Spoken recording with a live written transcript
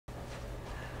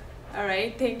All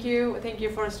right, thank you. Thank you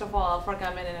first of all for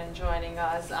coming in and joining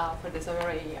us for this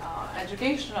very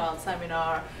educational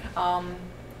seminar.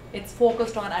 It's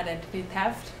focused on identity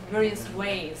theft, various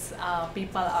ways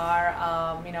people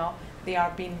are, they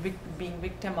are being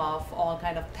victim of all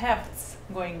kind of thefts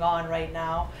going on right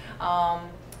now.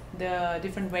 The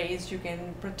different ways you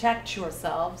can protect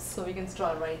yourselves. So we can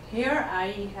start right here.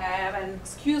 I have, and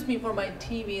excuse me for my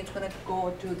TV, it's gonna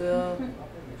go to the.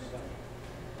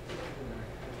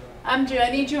 Amjad, I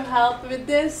need your help with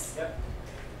this. Yep.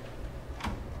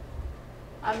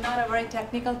 I'm not a very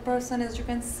technical person, as you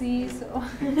can see, so.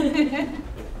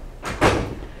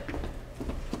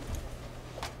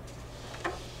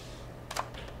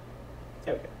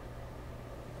 Okay.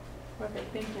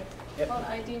 Perfect, thank you. Yep. Well,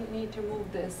 I didn't need to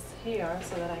move this here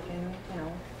so that I can,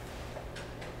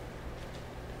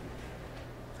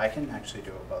 I can actually do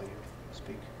it while you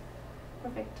speak.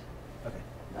 Perfect. Okay.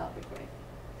 That'll be great.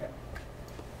 Yeah.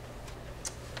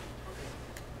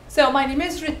 So my name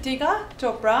is Ritika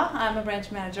Chopra. I'm a branch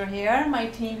manager here. My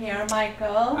team here,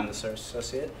 Michael. I'm the service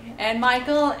associate. And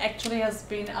Michael actually has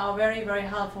been very, very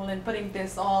helpful in putting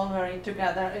this all very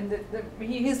together. And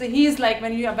he's like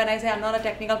when I say I'm not a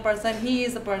technical person, he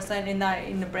is the person in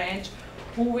the branch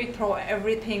who we throw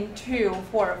everything to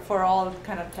for all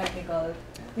kind of technical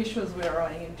issues we're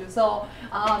running into. So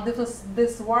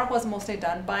this work was mostly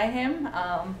done by him.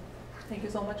 Thank you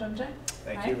so much, Amjad.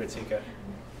 Thank you, Ritika.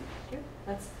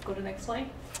 Let's go to the next slide.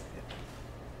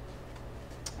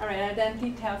 All right,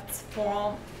 identity thefts,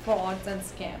 frauds, and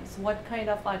scams. What kind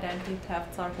of identity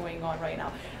thefts are going on right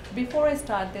now? Before I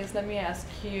start this, let me ask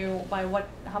you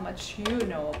how much you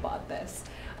know about this.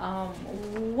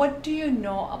 What do you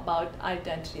know about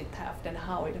identity theft and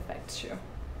how it affects you?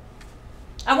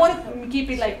 I want to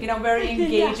keep it like very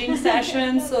engaging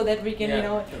sessions so that we can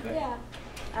Yeah.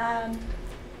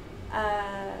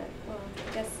 Well,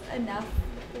 I guess enough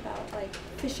about like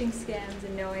phishing scams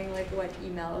and knowing like what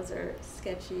emails are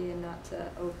sketchy and not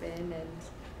to open,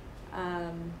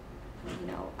 and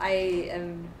I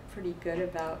am pretty good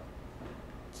about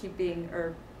keeping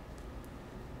or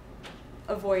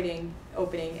avoiding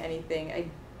opening anything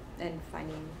and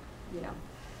finding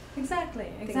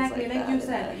Exactly, like like you that,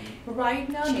 said. and Right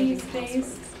now, changing these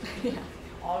days,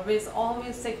 passwords.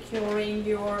 always securing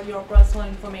your personal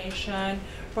information,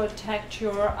 protect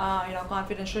your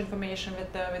confidential information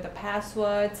with the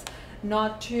passwords.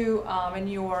 Not to when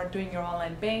you are doing your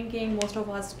online banking, most of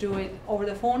us do it over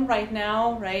the phone right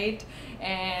now, right?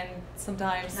 And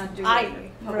sometimes Not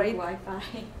doing public right?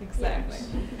 Wi-Fi. Exactly.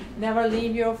 Never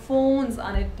leave your phones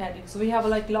unattended. So we have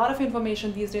like a lot of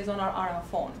information these days on our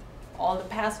phone. All the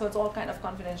passwords, all kind of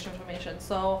confidential information.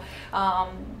 So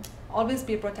always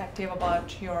be protective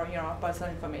about your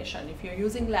personal information. If you're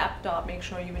using laptop, make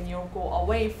sure when you go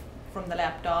away from the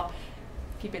laptop,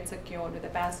 keep it secured with a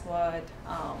password.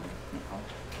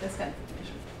 This kind of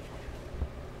information.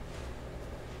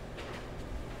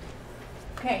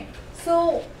 Okay,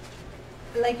 so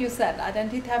like you said,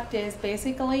 identity theft is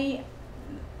basically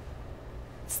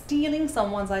stealing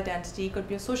someone's identity. Could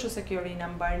be a social security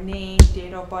number, name,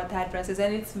 date of birth, addresses,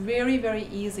 and it's very, very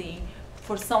easy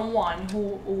for someone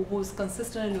who's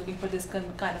consistently looking for this kind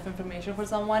of information, for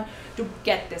someone to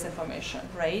get this information,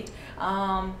 right?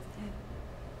 I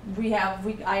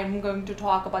am going to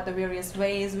talk about the various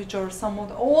ways, which are some of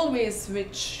the old ways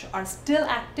which are still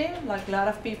active. Like a lot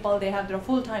of people, they have their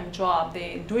full-time job,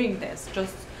 they doing this,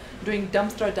 just doing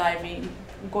dumpster diving,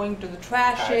 going to the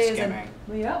trashes and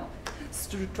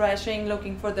trashing,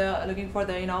 looking for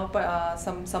the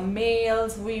some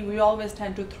mails. We always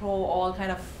tend to throw all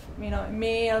kind of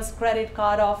mails, credit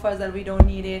card offers that we don't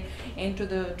need it into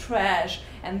the trash.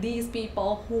 And these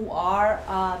people who are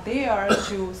there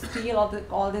to steal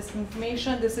all this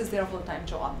information, this is their full-time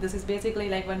job. This is basically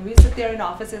like when we sit there in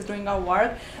offices doing our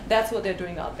work, that's what they're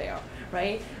doing out there,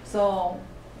 right? So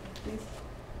please.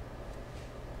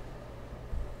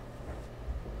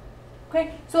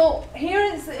 Okay, so here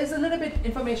is a little bit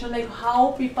information like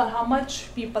how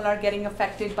much people are getting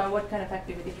affected by what kind of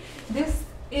activity. This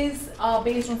is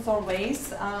based on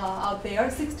surveys out there.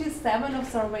 67 of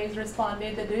surveys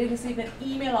responded that they received an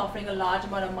email offering a large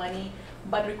amount of money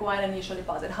but required an initial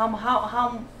deposit. How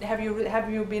have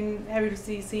you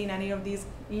seen any of these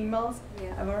emails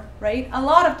ever? Right, a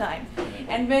lot of time.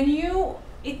 And when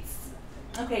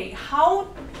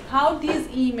how these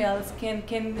emails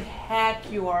can hack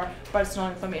your personal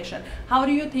information? How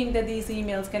do you think that these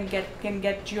emails can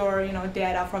get your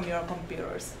data from your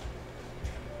computers?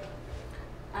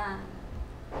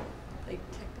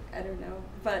 I don't know,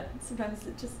 but sometimes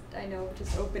it just, I know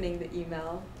just opening the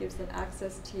email gives them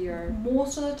access to your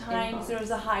Most of the times inbox. there's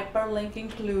a hyperlink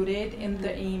included in the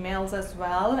emails as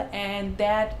well, and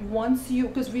that once you,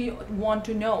 because we want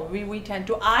to know, we tend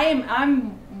to,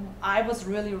 I was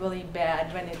really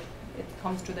bad when it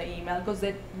comes to the email, because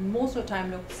it most of the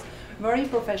time looks very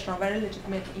professional, very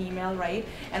legitimate email, right?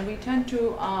 And we tend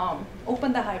to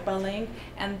open the hyperlink,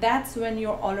 and that's when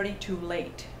you're already too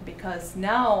late, because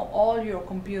now all your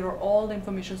computer, all the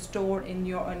information stored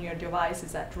in on your device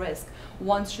is at risk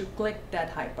once you click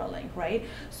that hyperlink, right?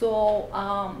 So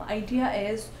idea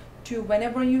is to,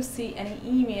 whenever you see any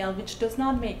email which does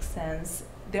not make sense,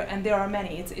 there are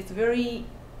many, it's very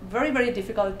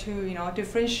difficult to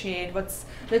differentiate what's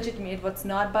legitimate, what's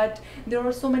not, but there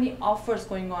are so many offers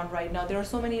going on right now. There are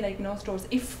so many stores.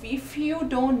 If you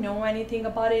don't know anything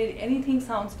about it, anything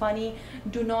sounds funny,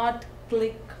 do not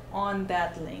click on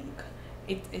that link.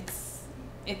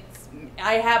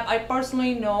 I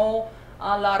personally know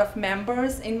a lot of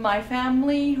members in my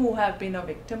family who have been a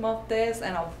victim of this,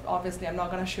 and obviously I'm not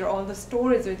going to share all the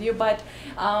stories with you, but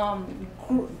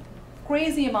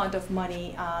crazy amount of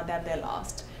money that they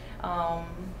lost.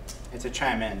 To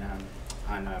chime in,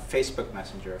 on Facebook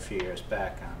Messenger a few years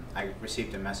back, I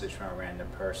received a message from a random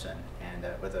person and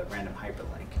with a random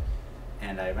hyperlink,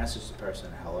 and I messaged the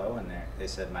person, hello, and they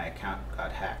said my account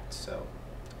got hacked. So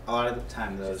a lot of the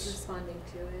time those... Just responding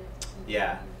to it.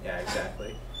 Yeah,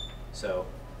 exactly. So,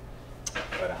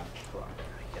 but hold on,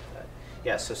 I get that.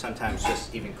 Yeah, so sometimes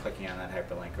just even clicking on that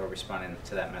hyperlink or responding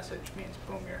to that message means,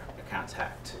 boom, your account's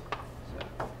hacked.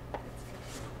 So.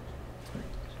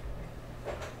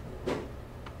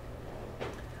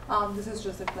 This is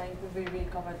just explaining, we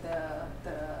covered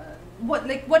what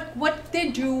they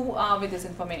do with this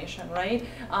information, right?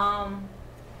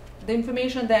 The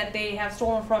information that they have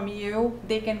stolen from you,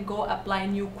 they can go apply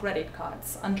new credit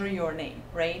cards under your name,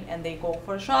 right? And they go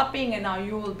for shopping, and now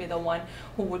you will be the one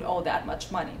who would owe that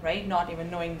much money, right? Not even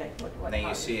knowing that what. Then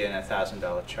you see an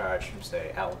 $1,000 charge from,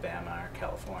 say, Alabama or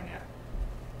California.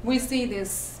 We see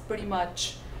this pretty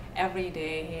much every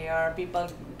day here. People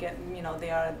get, they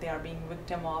are being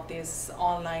victim of these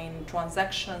online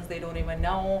transactions. They don't even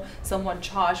know. Someone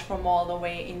charged from all the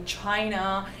way in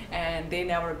China, and they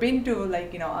never been to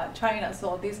China.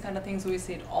 So these kind of things we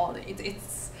see it all.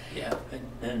 It's yeah,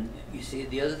 and you see,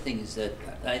 the other thing is that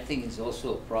I think it's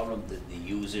also a problem that the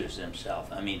users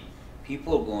themselves. I mean,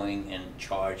 people going and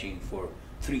charging for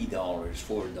 $3,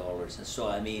 $4, and so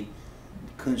I mean,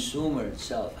 consumer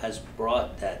itself has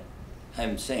brought that.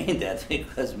 I'm saying that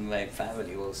because my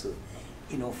family also,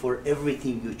 for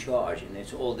everything you charge, and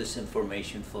it's all this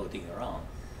information floating around.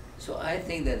 So I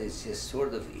think that it's just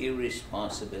sort of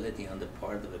irresponsibility on the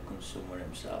part of the consumer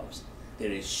themselves.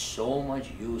 There is so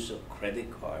much use of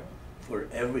credit card for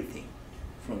everything,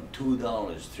 from $2,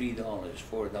 $3,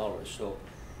 $4. So,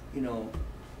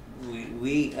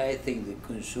 I think the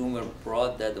consumer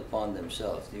brought that upon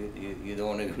themselves. You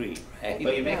don't agree, right?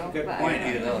 But you make a good point.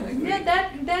 You don't agree. Yeah,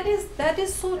 that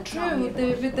is so true. With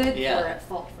the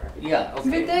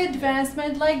with the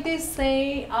advancement, like they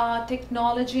say,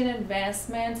 technology and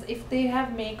advancements, if they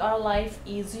have made our life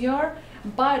easier,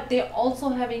 but they also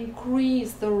have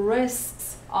increased the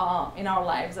risks in our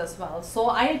lives as well. So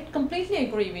I completely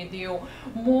agree with you.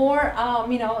 More,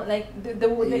 like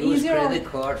the easier credit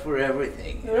card for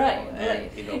everything.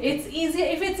 Right. It's easier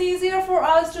if it's easier for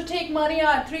us to take money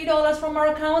at $3 from our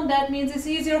account. That means it's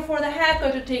easier for the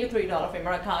hacker to take $3 from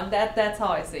our account. That's how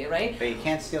I see it, right? But you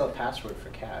can't steal a password for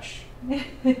cash.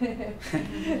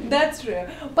 That's true.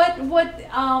 But what,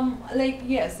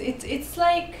 yes, it's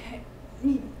like.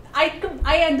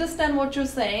 I understand what you're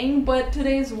saying, but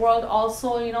today's world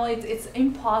also, it's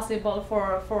impossible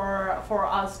for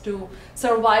us to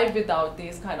survive without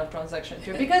these kind of transactions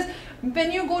too. Because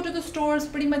when you go to the stores,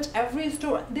 pretty much every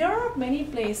store, there are many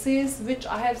places which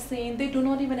I have seen, they do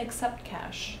not even accept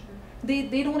cash.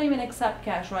 They don't even accept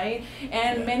cash, right?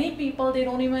 And many people, they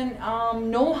don't even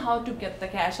know how to get the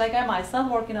cash. Like I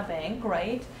myself work in a bank,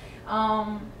 right?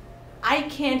 I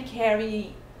can't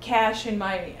carry cash in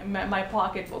my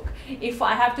pocketbook. If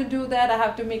I have to do that, I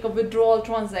have to make a withdrawal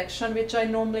transaction, which I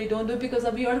normally don't do because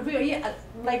we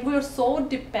are so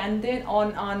dependent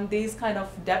on these kind of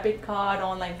debit card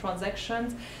online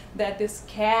transactions that this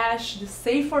cash, the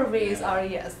safer ways are,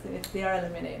 yes, they are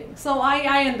eliminating. So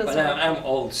I understand. But I'm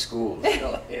old school,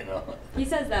 so, He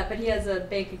says that, but he has a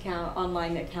bank account,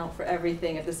 online account for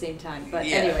everything at the same time. But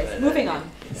Yeah, anyways, but, moving on.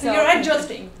 So you're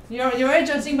adjusting. You're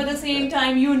adjusting, but at the same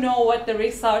time, you know what the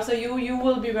risks are. So you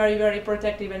will be very, very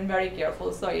protective and very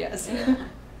careful. So yes.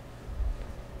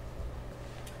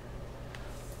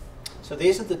 So So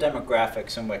these are the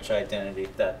demographics in which identity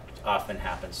theft often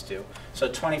happens to. So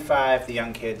 25, the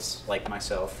young kids like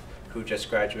myself who just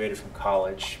graduated from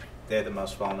college, they're the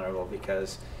most vulnerable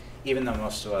because even though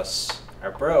most of us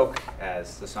are broke,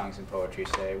 as the songs and poetry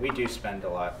say, we do spend a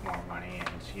lot more money and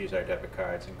use our debit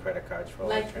cards and credit cards for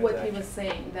all our Like transactions. what he was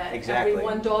saying, that Exactly. every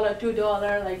 $1,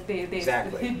 $2, like they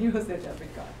Exactly. use their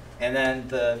debit card. And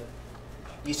then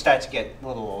you start to get a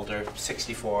little older,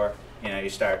 64, you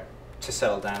start to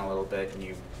settle down a little bit and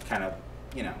you kind of,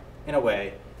 in a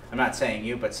way, I'm not saying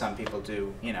you, but some people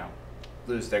do,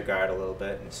 lose their guard a little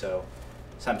bit. And so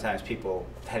sometimes people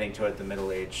heading toward the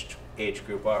middle-aged age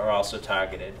group are also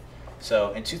targeted.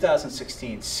 So in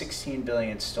 2016, 16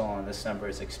 billion stolen. This number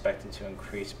is expected to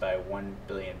increase by 1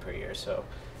 billion per year. So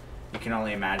you can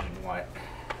only imagine what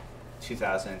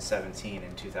 2017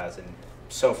 and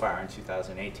so far in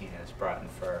 2018 has brought in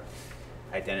for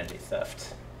identity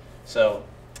theft. So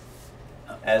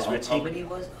as How Ritik,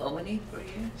 many per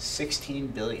year? 16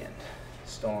 billion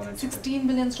stolen in 16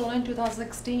 billion stolen in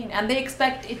 2016, and they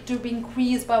expect it to be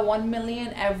increased by 1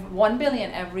 billion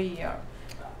every year.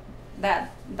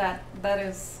 That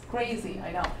is crazy,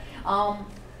 I know.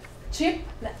 Chip,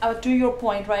 to your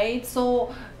point, right?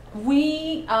 So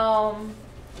we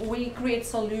create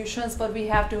solutions, but we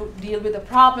have to deal with the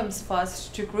problems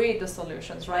first to create the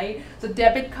solutions, right? So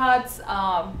debit cards,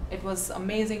 it was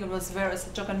amazing. It was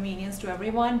such a convenience to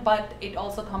everyone, but it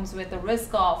also comes with the risk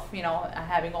of,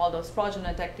 having all those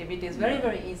fraudulent activities very,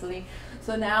 very easily.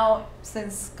 So now,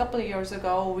 since a couple of years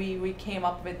ago, we came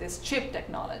up with this chip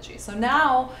technology. So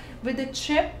now, with the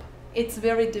chip, it's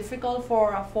very difficult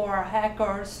for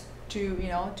hackers to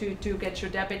get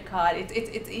your debit card.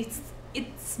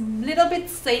 It's a little bit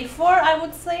safer, I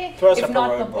would say, throws if up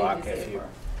not a completely roadblock safer.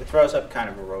 it throws up kind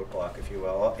of a roadblock, if you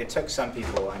will. It took some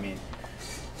people, I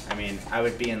mean, I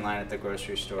would be in line at the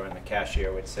grocery store and the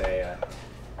cashier would say,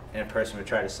 and a person would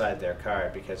try to slide their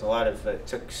card because it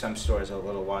took some stores a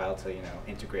little while to,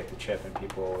 integrate the chip, and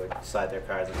people would slide their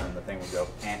cards and then the thing would go,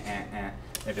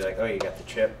 They'd be like, oh, you got the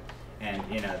chip. And,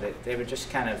 they would just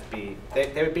kind of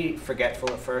they would be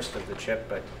forgetful at first of the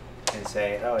chip, and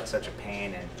say, oh, it's such a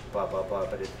pain and blah, blah, blah,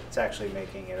 but it's actually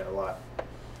making it a lot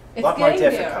more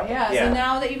difficult. Yeah. So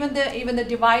now even the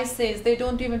devices, they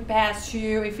don't even pass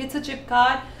you. If it's a chip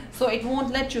card, so it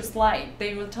won't let you slide.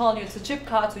 They will tell you it's a chip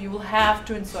card, so you will have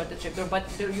to insert the chip, but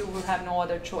you will have no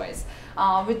other choice,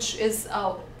 which is,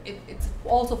 it's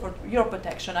also for your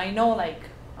protection. I know,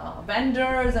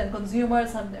 vendors and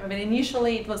consumers,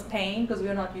 initially it was pain because we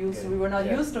were not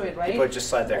used to it, right? People would just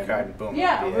slide their card and boom.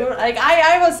 Yeah,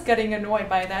 I was getting annoyed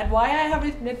by that. Why I have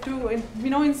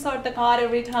to insert the card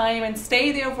every time and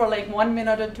stay there for 1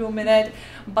 minute or 2 minutes.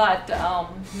 But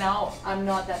now I'm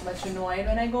not that much annoyed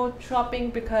when I go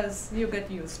shopping because you get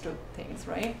used to things,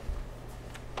 right?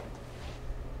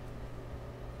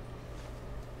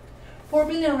 4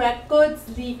 billion records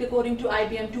leaked according to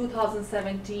IBM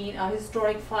 2017, a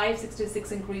historic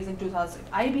 566 increase in 2000.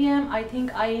 IBM, I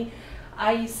think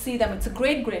I see them, it's a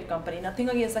great company, nothing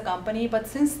against the company, but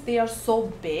since they are so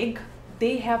big,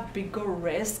 they have bigger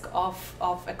risk of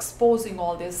exposing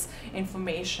all this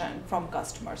information from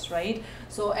customers, right?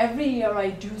 So every year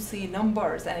I do see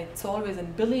numbers, and it's always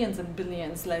in billions and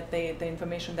billions, the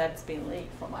information that's been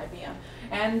leaked from IBM.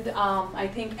 And I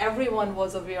think everyone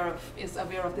is aware of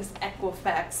this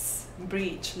Equifax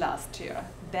breach last year.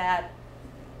 That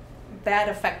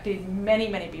affected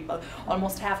many people,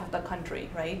 almost half of the country,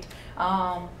 right?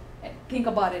 Think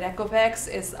about it, Equifax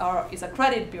is a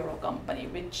credit bureau company,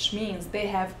 which means they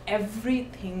have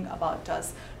everything about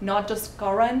us, not just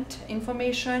current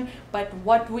information, but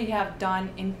what we have done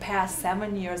in past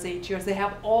 7 years, 8 years. They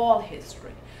have all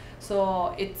history.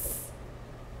 So it's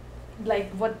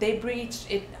what they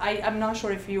breached, I'm not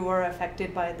sure if you were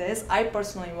affected by this. I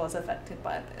personally was affected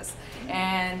by this.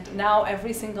 And now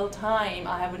every single time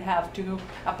I would have to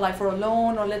apply for a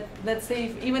loan, or let's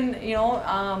say even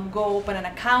go open an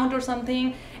account or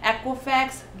something,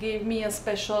 Equifax gave me a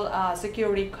special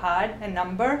security card and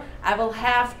number. I will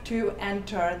have to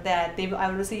enter that. I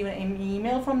will receive an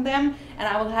email from them, and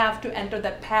I will have to enter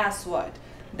that password.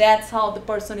 That's how the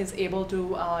person is able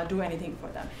to do anything for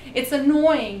them. It's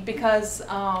annoying because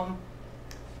a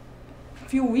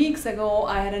few weeks ago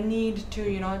I had a need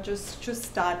to just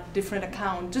start different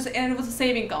account, and it was a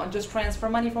saving account, just transfer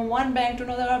money from one bank to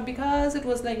another because it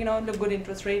was the good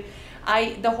interest rate.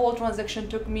 The whole transaction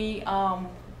took me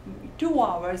 2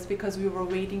 hours because we were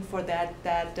waiting for that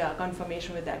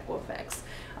confirmation with Equifax.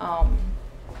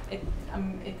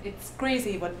 It's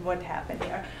crazy what happened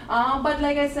here. But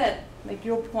like I said,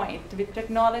 your point, with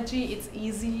technology, it's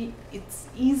easy,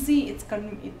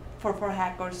 for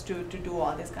hackers to do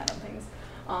all these kind of things.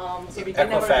 So we can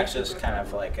never Equifax get is too kind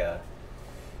of careful. like a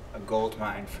gold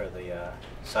mine for the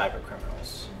cyber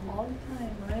criminals. All the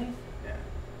time, right? Yeah,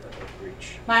 that they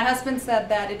breach. My husband said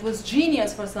that it was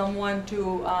genius for someone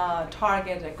to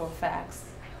target Equifax.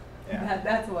 Yeah.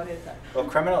 That's what it is. Well,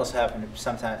 criminals happen to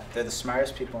sometimes, they're the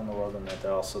smartest people in the world, and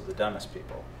they're also the dumbest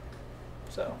people.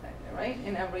 So. Right?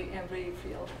 In every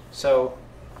field. So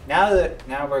now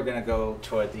we're going to go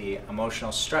toward the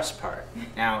emotional stress part.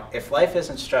 Now, if life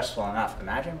isn't stressful enough,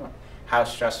 imagine how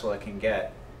stressful it can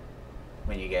get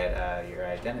when you get your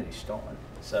identity stolen.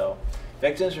 So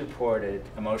victims reported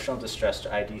emotional distress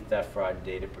to ID theft, fraud, and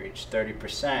data breach.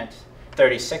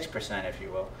 36%, if you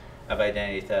will, of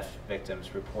identity theft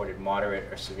victims reported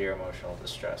moderate or severe emotional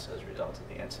distress as a result of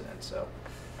the incident. So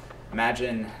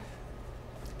imagine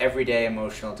everyday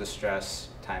emotional distress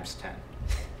times 10.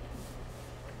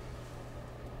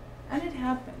 And it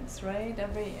happens, right?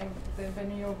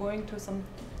 When you're going through some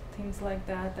things like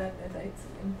that, it's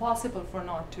impossible for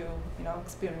not to,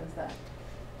 experience that.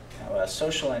 Now,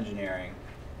 social engineering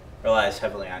relies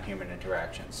heavily on human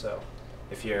interaction. So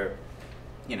if you're,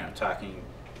 talking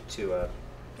to a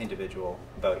individual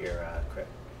about your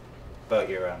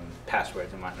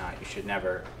passwords and whatnot, you should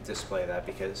never display that,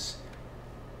 because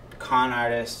con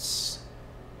artists,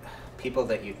 people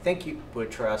that you think you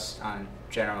would trust,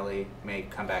 generally may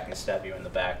come back and stab you in the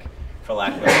back, for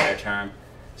lack of a better term.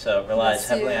 So it relies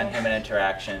heavily on human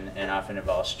interaction and often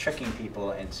involves tricking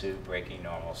people into breaking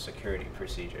normal security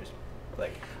procedures.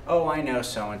 Like, oh, I know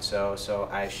so-and-so, so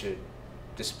I should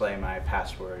display my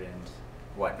password and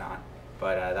whatnot.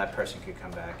 But that person could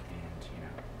come back and,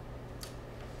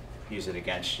 use it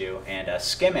against you. And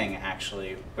skimming,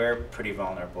 actually, we're pretty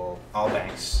vulnerable. All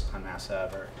banks on Mass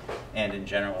Ave and in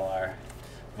general are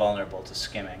vulnerable to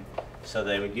skimming. So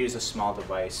they would use a small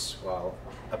device while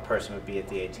a person would be at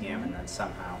the ATM, and then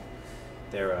somehow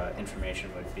their information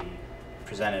would be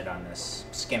presented on this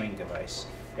skimming device.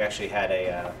 We actually had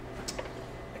a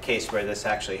case where this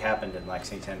actually happened in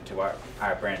Lexington to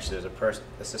our branch. There was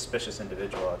a suspicious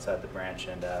individual outside the branch,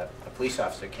 and a police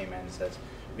officer came in and says,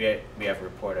 we have a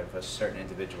report of a certain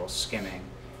individual skimming,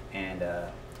 and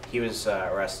he was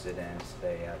arrested, and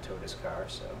they towed his car,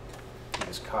 so he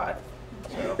was caught.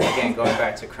 So again, going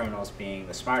back to criminals being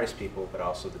the smartest people, but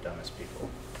also the dumbest people.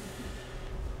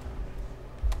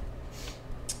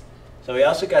 So we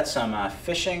also got some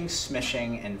phishing,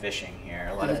 smishing, and vishing here,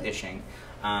 a lot of ishing.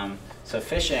 So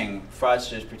phishing,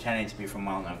 fraudsters pretending to be from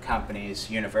well-known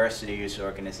companies, universities,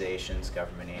 organizations,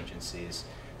 government agencies.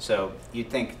 So you'd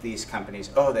think these companies,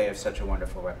 oh, they have such a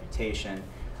wonderful reputation.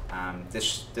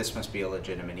 This must be a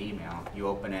legitimate email. You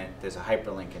open it, there's a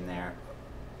hyperlink in there.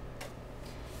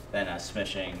 Then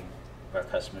smishing, where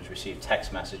customers receive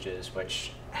text messages,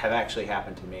 which have actually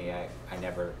happened to me. I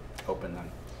never open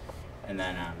them. And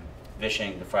then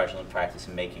vishing, the fraudulent practice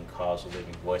of making calls or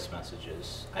leaving voice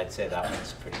messages. I'd say that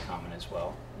one's pretty common as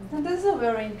well. And this is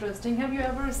very interesting. Have you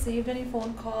ever received any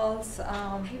phone calls?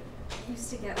 I used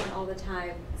to get one all the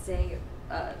time saying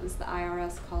it was the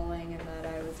IRS calling and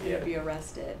that I was going to be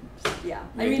arrested. Yeah.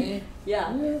 I mean,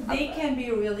 yeah. They can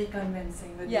be really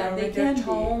convincing with they their can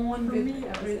tone, For with me,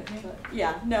 everything.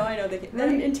 Yeah, no, I know they get. They're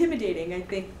intimidating. I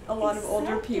think a lot of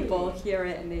older people Exactly. hear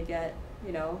it and they get,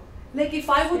 Like if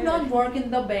I would not Scared. work in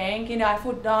the bank, I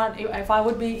would not. If I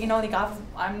would be, like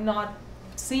I'm not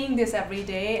seeing this every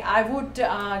day, I would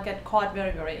get caught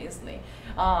very, very easily.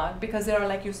 Because they are,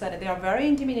 like you said, they are very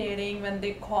intimidating. When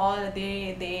they call,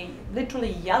 they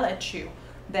literally yell at you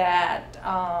that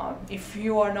if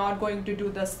you are not going to do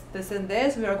this and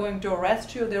this, we are going to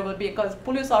arrest you. There will be a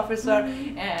police officer.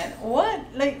 And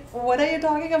what are you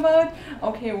talking about?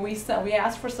 Okay, we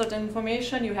asked for certain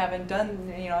information. You haven't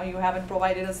done, you haven't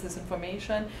provided us this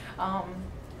information. And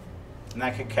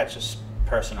that could catch a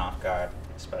person off guard,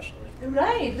 especially.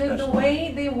 Right,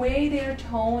 the way their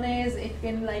tone is, it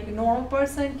can, like, a normal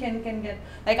person can get,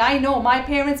 like, I know my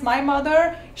parents, my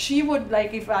mother, she would,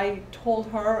 like, if I told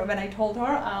her,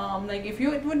 like, if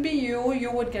it would be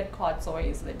you would get caught so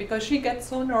easily, because she gets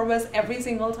so nervous every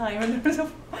single time, and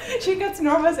she gets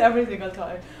nervous every single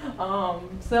time.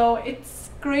 So it's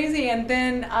crazy, and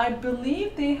then I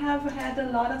believe they have had a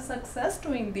lot of success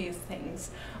doing these things,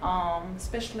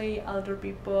 especially elder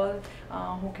people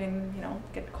who can,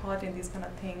 get caught in these kind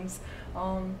of things.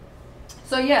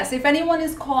 So yes, if anyone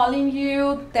is calling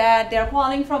you that they're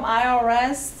calling from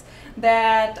IRS,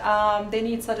 that they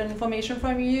need certain information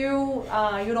from you,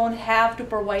 you don't have to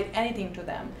provide anything to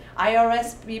them.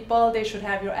 IRS people, they should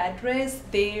have your address.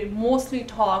 They mostly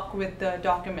talk with the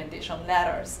documentation,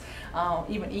 letters,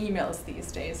 even emails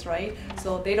these days, right?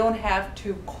 So they don't have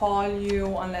to call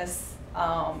you unless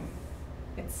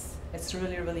it's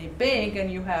really, really big,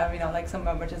 and you have, you know, like some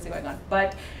emergency going on.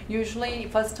 But usually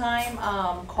first time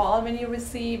call when you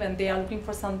receive and they are looking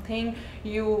for something,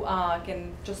 you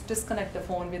can just disconnect the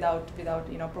phone without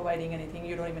you know, providing anything.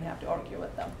 You don't even have to argue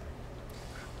with them.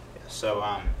 So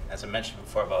as I mentioned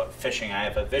before about phishing, I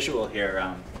have a visual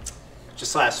here.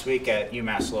 Just last week at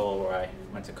UMass Lowell, where I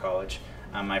went to college,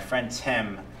 my friend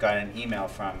Tim got an email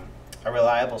from a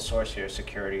reliable source here,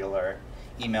 security alert,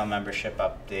 email membership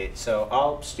update. So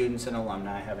all students and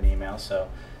alumni have an email. So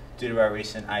due to our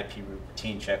recent IP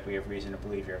routine check, we have reason to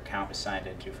believe your account was signed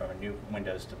into from a new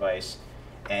Windows device.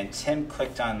 And Tim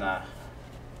clicked on the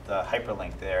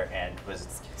hyperlink there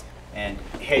and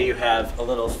here you have a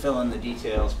little fill in the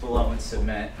details below and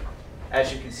submit.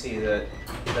 As you can see, the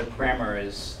grammar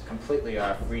is completely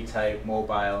off, retype,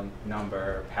 mobile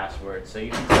number, password. So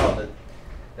you can tell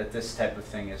that this type of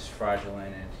thing is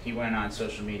fraudulent. And he went on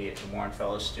social media to warn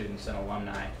fellow students and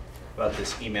alumni about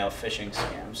this email phishing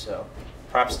scam. So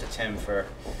props to Tim for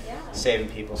saving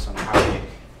people some heartache.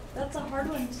 That's a hard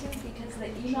one too, because the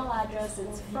email address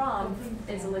it's from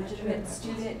is a legitimate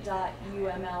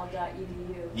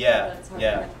student.uml.edu. Yeah, so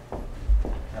yeah,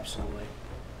 absolutely.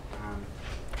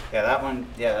 That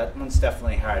one's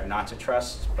definitely hard not to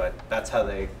trust, but that's how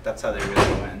they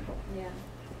really win. Yeah.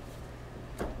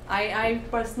 I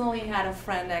personally had a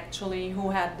friend actually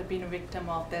who had been a victim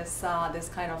of this this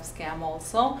kind of scam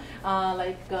also.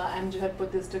 MJ had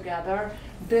put this together.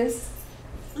 This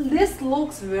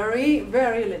looks very,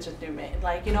 very legitimate.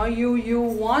 Like, you know, you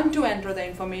want to enter the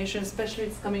information, especially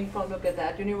it's coming from, look at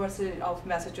that, University of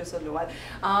Massachusetts Lowell.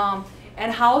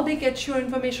 And how they get your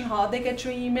information, how they get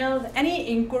your emails, any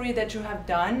inquiry that you have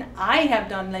done. I have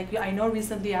done, like, I know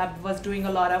recently I was doing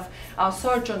a lot of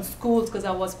search on schools because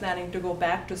I was planning to go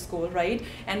back to school, right?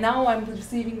 And now I'm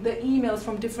receiving the emails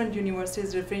from different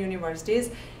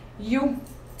universities. You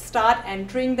start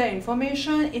entering the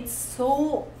information. It's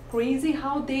so crazy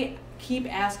how they keep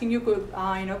asking you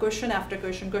question after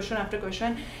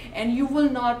question, and you will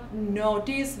not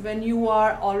notice when you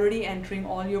are already entering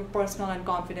all your personal and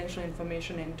confidential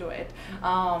information into it.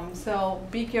 So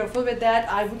be careful with that.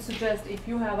 I would suggest, if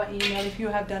you have an email, if you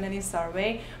have done any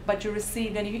survey but you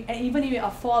received even a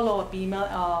follow-up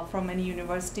email from many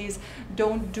universities,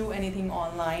 don't do anything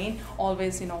online.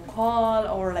 Always, you know, call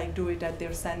or like do it at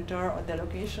their center or their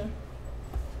location.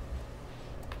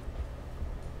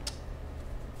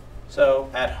 So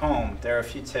at home, there are a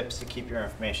few tips to keep your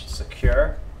information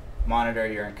secure. Monitor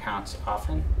your accounts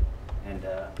often, and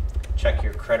check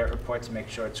your credit report to make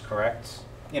sure it's correct.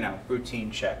 You know,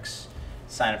 routine checks.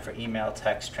 Sign up for email,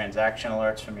 text, transaction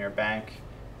alerts from your bank,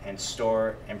 and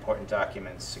store important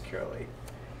documents securely.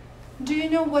 Do you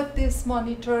know what this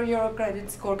monitor your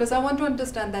credit score? Because I want to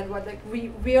understand that where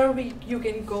you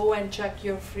can go and check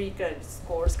your free credit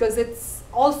scores, because it's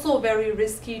also very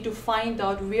risky to find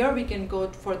out where we can go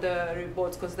for the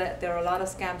reports, because there are a lot of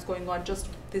scams going on. Just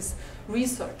this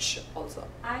research also.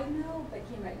 I know, but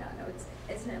he might not know.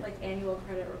 Isn't it like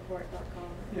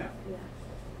annualcreditreport.com? Yeah. Yeah.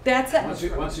 That's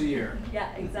it. Once a year.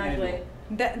 Yeah, exactly.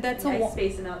 That's I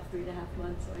space them out 3.5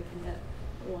 months so I can get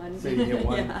one. So you get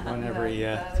one, Yeah. one every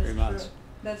That 3 is months. true.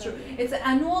 That's true. It's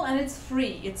annual and it's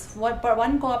free. It's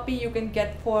one copy you can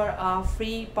get for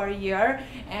free per year,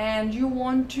 and you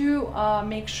want to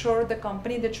make sure the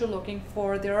company that you're looking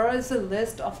for. There is a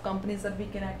list of companies that we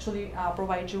can actually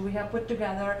provide you. We have put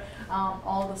together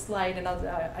all the slide and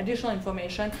additional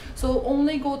information. So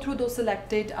only go through those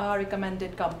selected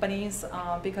recommended companies,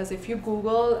 because if you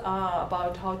Google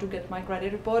about how to get my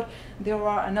credit report, there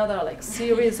are another like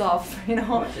series of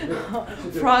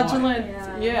fraudulent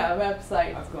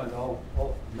websites. I've gone to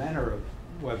all manner of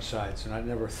websites, and I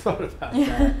never thought about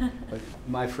that. But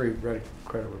my free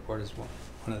credit report is one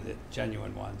of the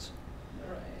genuine ones.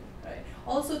 Right.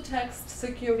 Also, text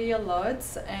security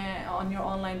alerts on your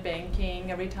online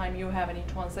banking. Every time you have any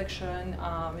transaction,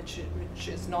 which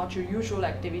is not your usual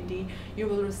activity, you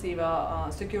will receive a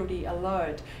security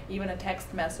alert, even a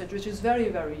text message, which is very,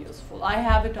 very useful. I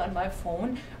have it on my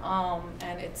phone,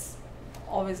 and it's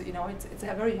always, it's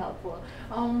very helpful.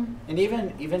 And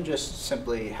even just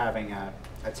simply having a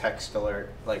text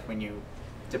alert, like when you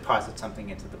deposit something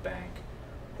into the bank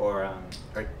or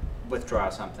withdraw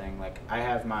something. Like I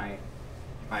have my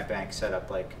bank set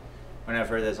up, like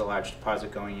whenever there's a large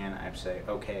deposit going in, I say,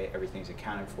 okay, everything's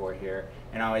accounted for here,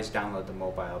 and I always download the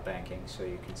mobile banking so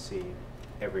you can see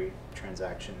every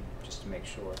transaction just to make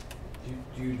sure.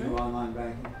 Do you do online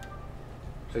banking?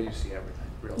 So you see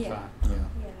everything real time? Yeah.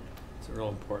 real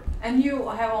important. And you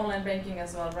have online banking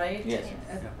as well, right? Yes.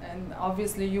 And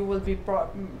obviously you will be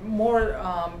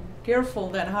more careful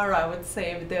than her, I would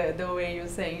say, with the way you're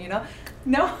saying, you know.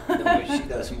 No? No, she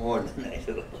does more than I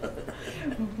do.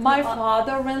 My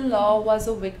father-in-law was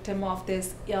a victim of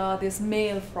this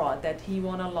mail fraud, that he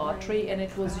won a lottery, and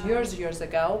it was years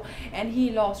ago, and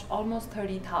he lost almost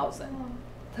 30,000.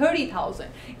 30,000,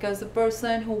 because the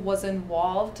person who was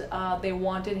involved, they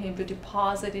wanted him to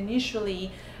deposit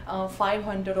initially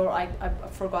 500, or I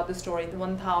forgot the story,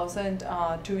 1,000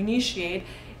 to initiate,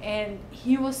 and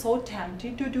he was so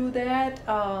tempted to do that.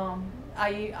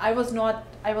 I was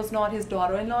not his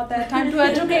daughter-in-law at that time to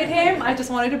educate him. I just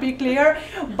wanted to be clear,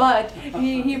 but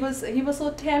he was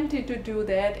so tempted to do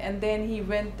that, and then he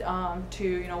went to,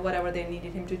 you know, whatever they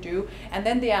needed him to do, and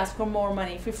then they asked for more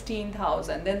money,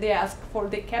 15,000. Then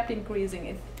they kept increasing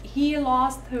it. He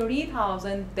lost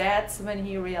 30,000. That's when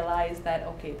he realized that,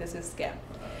 okay, this is scam.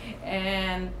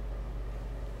 And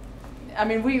I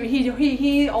mean,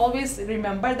 he always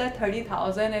remembered that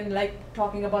 30,000, and like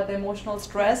talking about the emotional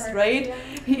stress, right?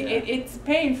 It's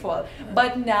painful.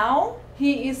 But now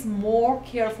he is more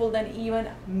careful than even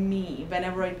me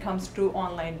whenever it comes to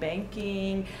online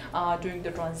banking, doing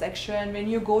the transaction. When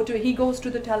you go to, he goes to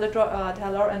the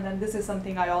teller, and then this is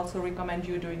something I also recommend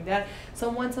you doing that.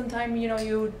 Sometime, you know,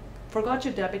 you forgot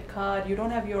your debit card, you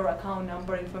don't have your account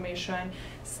number information,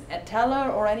 a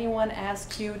teller or anyone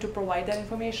asks you to provide that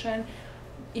information.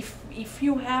 If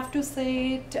you have to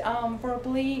say it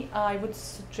verbally, I would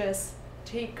suggest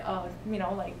take, you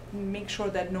know, like make sure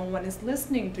that no one is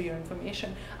listening to your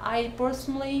information. I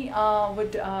personally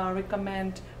would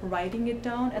recommend writing it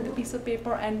down at the piece of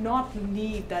paper and not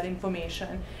leave that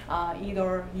information.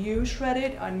 Either you shred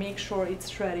it and make sure it's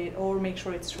shredded, or make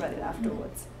sure it's shredded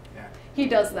afterwards. He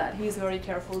does that. He's very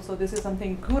careful. So this is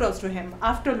something, kudos to him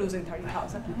after losing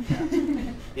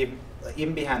 30,000.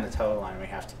 Even behind the teller line, we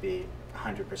have to be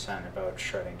 100% about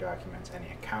shredding documents. Any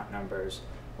account numbers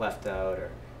left out, or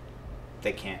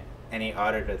they can't. Any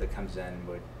auditor that comes in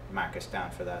would mark us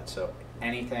down for that. So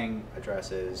anything,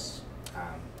 addresses,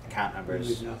 account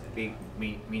numbers, we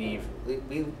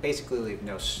basically leave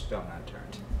no stone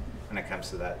unturned when it comes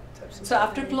to that type of stuff. So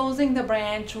after closing the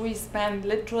branch, we spend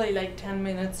literally like 10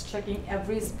 minutes checking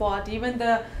every spot, even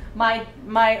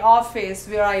my office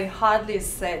where I hardly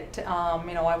sit. You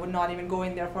know, I would not even go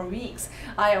in there for weeks.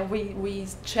 We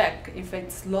check if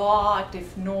it's locked,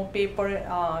 if no paper,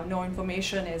 no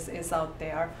information is out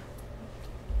there.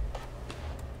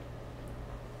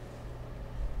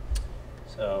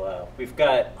 So we've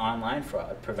got online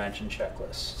fraud prevention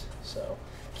checklist. So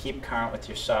keep current with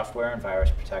your software and virus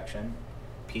protection,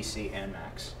 PC and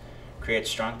Macs. Create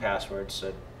strong passwords,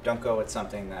 so don't go with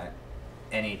something that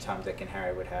any Tom, Dick, and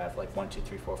Harry would have, like 1, 2,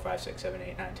 3, 4, 5, 6, 7,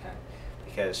 8, 9, 10,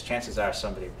 because chances are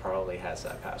somebody probably has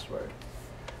that password.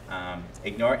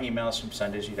 Ignore emails from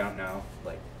senders you don't know,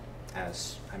 like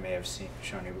as I may have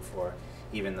shown you before,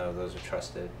 even though those are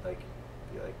trusted. Like,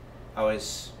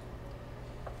 always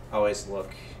look,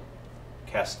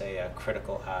 cast a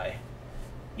critical eye.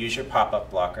 Use your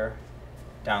pop-up blocker.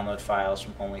 Download files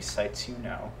from only sites you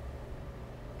know.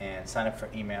 And sign up for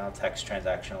email, text,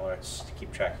 transaction alerts to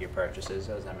keep track of your purchases,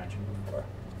 as I mentioned before.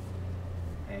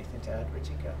 Anything to add,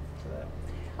 Ritika, to that?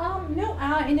 No,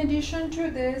 in addition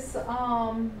to this,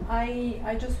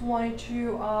 I just wanted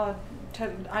to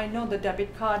I know the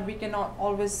debit card, we cannot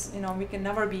always, you know, we can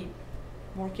never be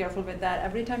more careful with that.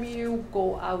 Every time you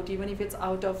go out, even if it's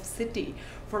out of city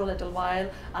for a little while,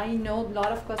 I know a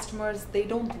lot of customers, they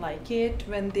don't like it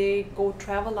when they go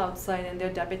travel outside and their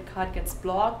debit card gets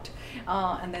blocked,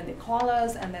 and then they call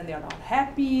us and then they're not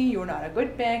happy, you're not a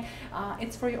good bank.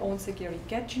 It's for your own security.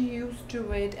 Get used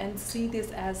to it and see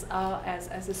this as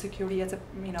a security, as a,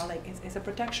 you know, like it's a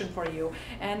protection for you.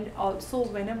 And also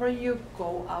whenever you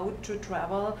go out to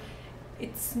travel,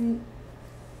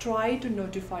 try to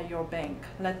notify your bank.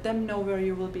 Let them know where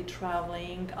you will be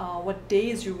traveling, what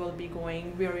days you will be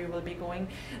going, where you will be going.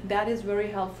 That is very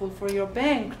helpful for your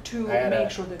bank to make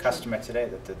sure that. I had a customer today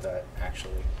that did that,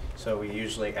 actually. So we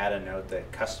usually add a note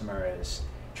that customer is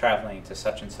traveling to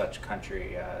such and such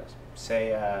country,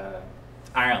 say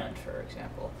Ireland, for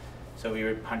example. So we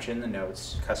would punch in the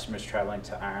notes, customers traveling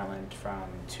to Ireland from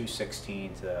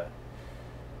 2/16 to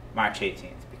March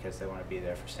 18th because they want to be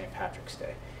there for St. Patrick's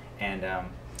Day. And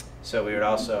so we would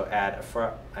also add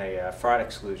a fraud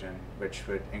exclusion, which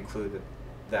would include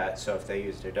that. So if they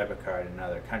use their debit card in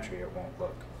another country, it won't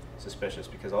look suspicious,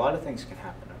 because a lot of things can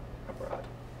happen abroad.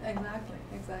 Exactly.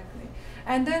 exactly.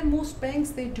 And then most banks,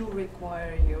 they do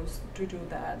require you to do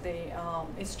that. They,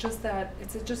 it's just that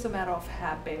it's just a matter of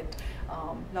habit.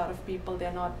 A lot of people,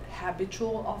 they're not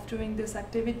habitual of doing this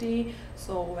activity.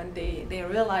 So when they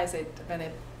realize it,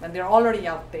 when they're already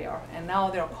out there and now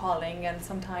they're calling, and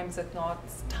sometimes it's not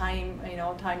time,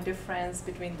 time difference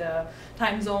between the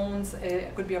time zones,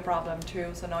 it could be a problem too.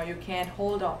 So now you can't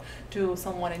hold up to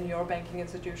someone in your banking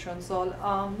institution. So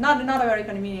not a very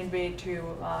convenient way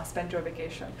to spend your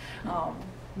vacation.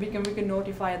 We can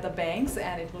notify the banks,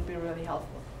 and it will be really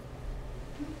helpful.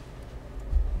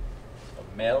 So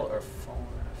mail or phone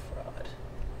fraud?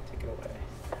 Take it away.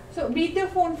 So beat the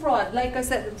phone fraud, like I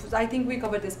said, I think we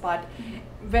covered this part.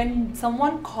 When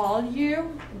someone calls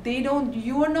you,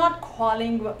 you are not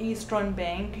calling Eastern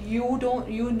Bank. You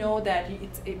know that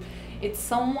it's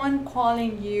someone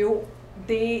calling you.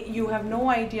 You have no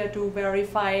idea to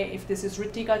verify if this is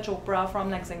Ritika Chopra from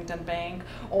Lexington Bank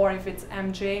or if it's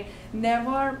MJ.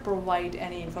 Never provide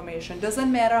any information. Doesn't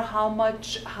matter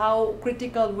how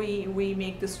critical we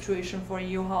make the situation for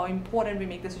you, how important we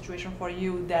make the situation for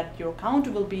you, that your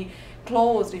account will be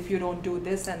closed if you don't do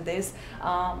this and this.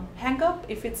 Hang up.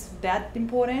 If it's that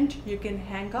important, you can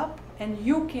hang up and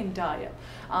you can dial.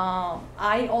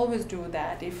 I always do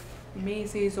that. If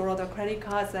Macy's or other credit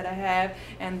cards that I have,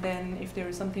 and then if there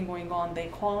is something going on, they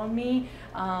call me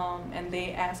and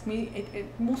they ask me.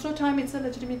 Most of the time it's a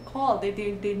legitimate call. They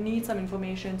need some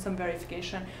information, some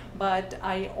verification, but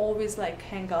I always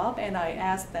hang up and I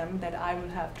ask them that I will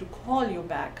have to call you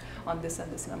back on this and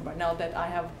this number. Now that I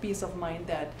have peace of mind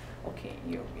that okay,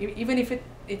 even if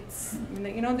it's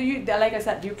like I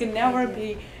said, you can never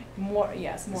be more.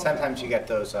 Sometimes you get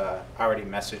those already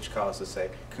message calls that say,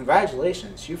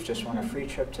 "Congratulations, you've just won a free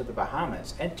trip to the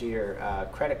Bahamas. Enter your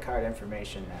credit card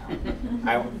information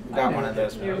now." I got one of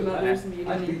those.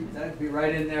 I'd be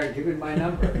right in there giving my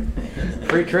number.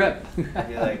 Free trip. I'd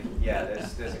be like, yeah,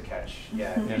 there's a catch.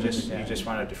 Yeah, you just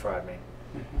want to defraud me.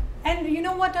 And you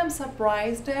know what I'm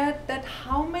surprised at? That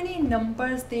how many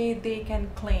numbers they can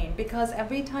claim, because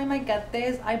every time I get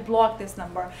this, I block this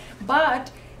number.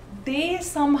 But they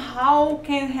somehow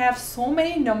can have so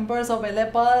many numbers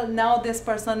available. Now this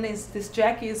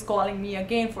Jackie is calling me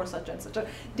again for such and such.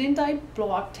 Didn't I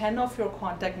block 10 of your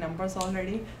contact numbers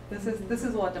already? This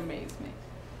is what amazed me.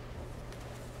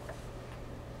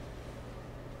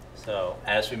 So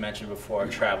as we mentioned before,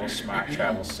 travel smart,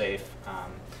 travel safe.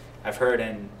 I've heard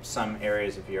in some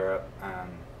areas of Europe,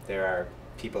 there are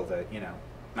people that,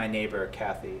 my neighbor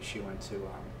Kathy, she went to,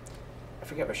 I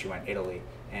forget where she went, Italy,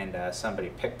 and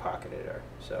somebody pickpocketed her.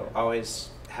 So always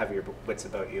have your wits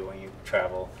about you when you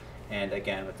travel. And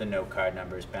again, with the no card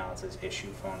numbers, balances,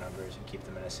 issue phone numbers, and keep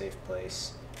them in a safe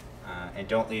place. And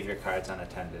don't leave your cards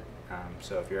unattended.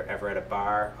 So if you're ever at a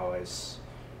bar, always,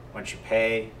 once you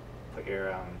pay, put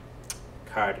your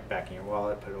card back in your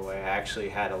wallet, put it away. I actually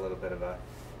had a little bit of a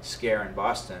scare in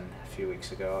Boston a few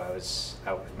weeks ago. I was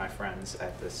out with my friends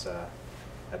at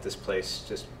this place,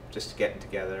 just getting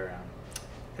together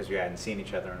because we hadn't seen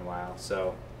each other in a while.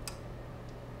 So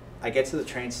I get to the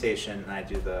train station and I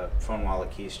do the phone wallet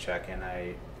keys check, and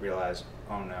I realize,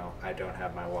 oh no, I don't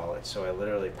have my wallet. So I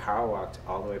literally power walked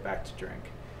all the way back to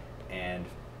drink, and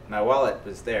my wallet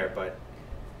was there, but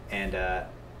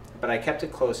I kept a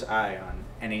close eye on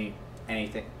anything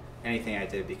I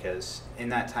did, because in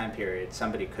that time period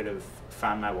somebody could have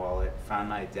found my wallet, found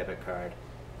my debit card,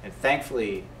 and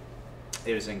thankfully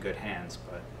it was in good hands.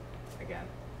 But again,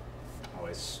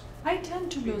 always I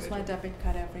tend to lose my debit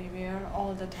card everywhere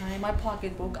all the time. My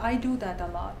pocketbook, I do that a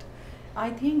lot.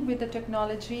 I think with the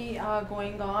technology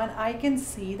going on, I can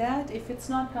see that if it's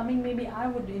not coming, maybe I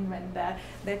would invent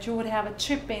that you would have a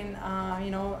chip in,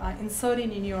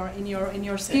 inserting in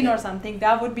your skin or something.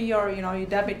 That would be your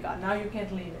debit card. Now you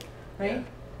can't leave it, right? Yeah.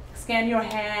 Scan your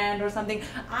hand or something.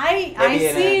 I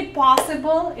see it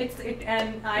possible.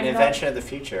 An invention of the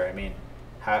future. I mean,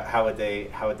 how would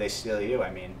they steal you?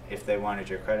 I mean, if they wanted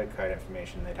your credit card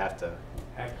information, they'd have to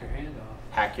hack your hand off.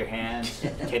 Hack your hand,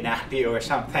 kidnap you or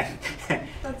something.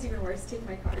 That's even worse. Take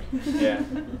my card. Yeah,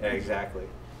 exactly.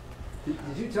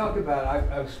 Did you talk about?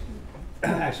 I was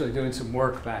actually doing some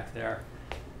work back there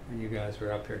when you guys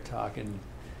were up here talking.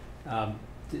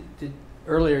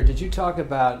 Earlier, did you talk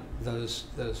about those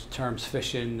terms,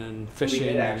 phishing and phishing? We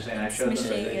did actually, and I showed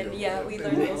smishing, and yeah, we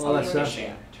learned those all that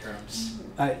phishing terms.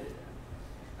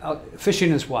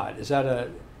 Phishing is what? Is that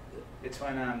a? It's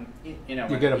when you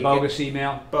get a bogus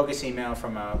email. Bogus email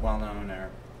from a well-known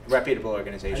or reputable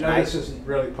organization. I know this isn't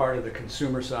really part of the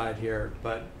consumer side here,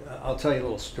 but I'll tell you a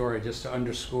little story just to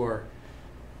underscore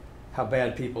how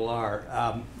bad people are.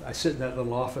 I sit in that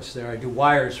little office there. I do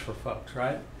wires for folks,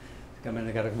 right? come in,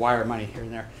 they got to wire money here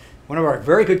and there. One of our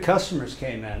very good customers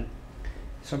came in,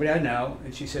 somebody I know,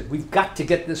 and she said, we've got to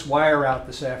get this wire out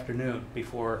this afternoon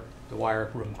before the wire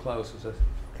room closes. I said,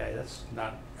 okay, that's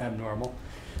not abnormal.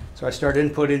 So I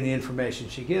started inputting the information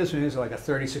she gives me. It was like a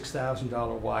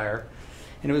 $36,000 wire.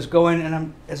 And it was going,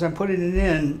 and as I'm putting it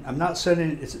in, I'm not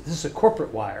sending, this is a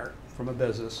corporate wire from a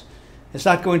business. It's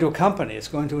not going to a company, it's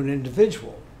going to an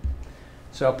individual.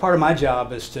 So part of my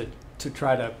job is to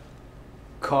try to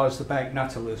cause the bank not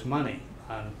to lose money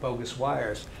on bogus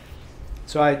wires.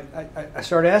 So I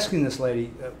started asking this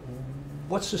lady,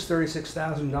 what's this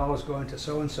 $36,000 going to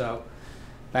so-and-so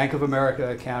Bank of America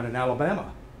account in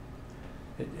Alabama?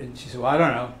 And she said, well, I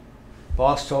don't know.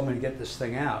 Boss told me to get this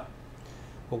thing out.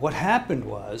 Well, what happened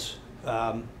was,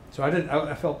 so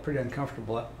I felt pretty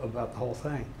uncomfortable about the whole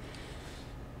thing.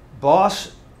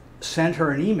 Boss sent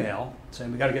her an email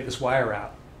saying, we got to get this wire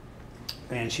out.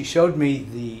 And she showed me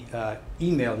the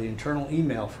email, the internal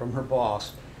email from her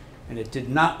boss, and it did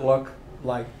not look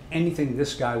like anything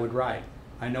this guy would write.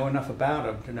 I know enough about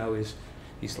him to know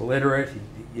he's literate,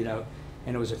 you know,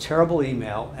 and it was a terrible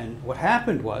email. And what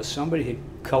happened was somebody had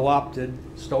co-opted,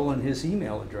 stolen his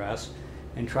email address,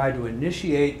 and tried to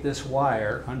initiate this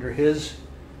wire under his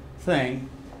thing,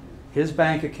 his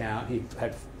bank account. He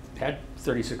had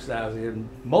 36,000,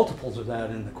 multiples of that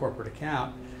in the corporate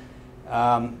account.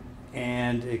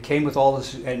 And it came with all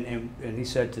this, and he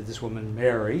said to this woman,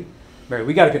 Mary,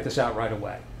 we got to get this out right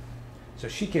away. So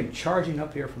she came charging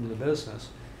up here from the business,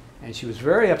 and she was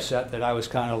very upset that I was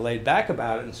kind of laid back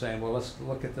about it and saying, well, let's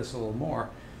look at this a little more.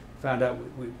 Found out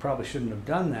we probably shouldn't have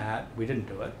done that. We didn't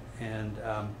do it, and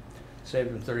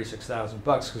saved them 36,000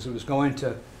 bucks because it was going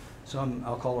to some,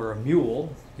 I'll call her a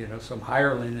mule, you know, some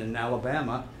hireling in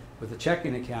Alabama with a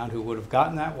checking account who would have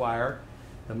gotten that wire.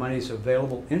 The money's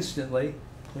available instantly,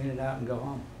 clean it out and go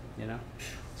home, you know.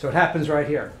 So it happens right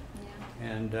here. Yeah.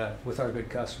 And with our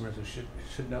good customers, we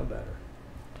should know better.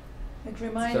 It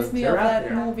reminds me of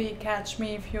that movie Catch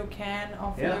Me If You Can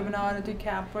of Leonardo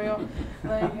DiCaprio.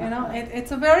 Like, you know,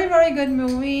 it's a very, very good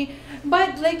movie.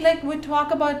 But like we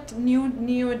talk about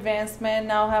new advancement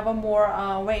now have a more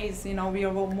ways, you know, we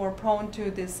are more prone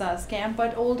to this scam.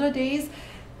 But older days,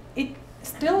 it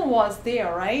still was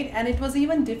there, right? And it was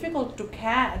even difficult to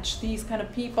catch these kind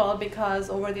of people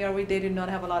because over there they did not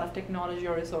have a lot of technology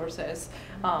or resources.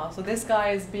 So this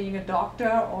guy is being a doctor,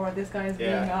 or this guy is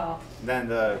being a... Then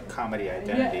the comedy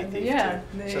identity thief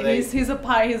too. So he's a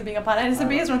pie. He's being a pie, and it's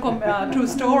based on true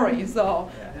story. So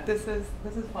this is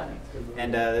funny.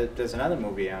 And there's another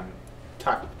movie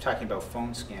talking about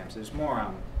phone scams. There's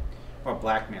more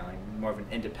blackmailing, more of an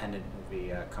independent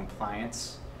movie,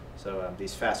 Compliance. So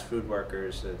these fast food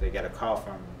workers, they get a call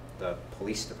from the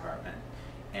police department,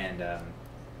 and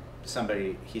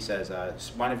he says,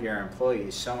 one of your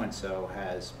employees, so-and-so,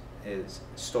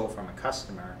 stole from a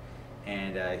customer,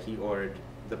 and he ordered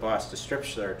the boss to strip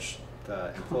search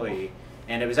the employee,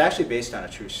 and it was actually based on a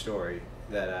true story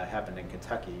that happened in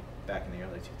Kentucky back in the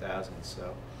early 2000s.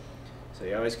 So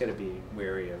you always got to be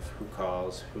wary of who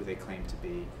calls, who they claim to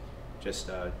be, just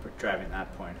driving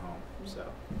that point home.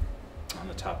 So. On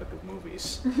the topic of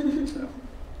movies.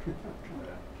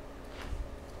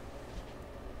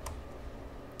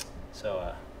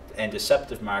 And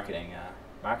deceptive marketing.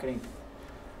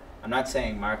 I'm not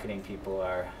saying marketing people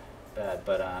are bad,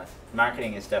 but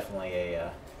marketing is definitely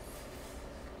a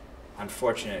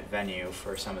unfortunate venue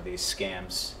for some of these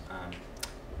scams.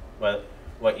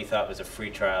 What you thought was a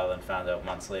free trial and found out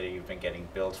months later you've been getting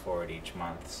billed for it each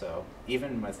month. So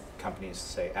even with companies,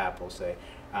 say Apple,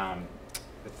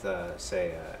 with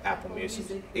Apple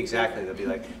Music, exactly, they'll be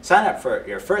like, sign up for it.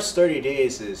 Your first 30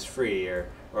 days is free,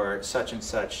 or such and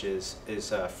such is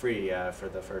free for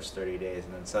the first 30 days,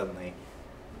 and then suddenly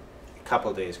a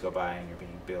couple of days go by and you're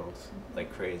being billed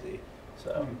like crazy.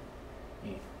 So,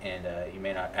 you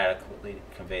may not adequately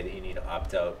convey that you need to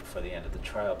opt out before the end of the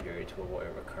trial period to avoid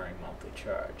a recurring monthly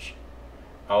charge.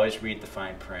 Always read the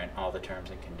fine print, all the terms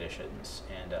and conditions,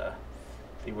 and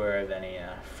beware of any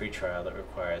free trial that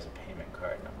requires a payment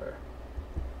card number.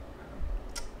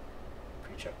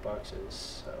 Pre-check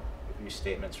boxes, so review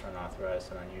statements for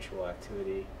unauthorized and unusual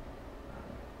activity.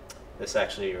 This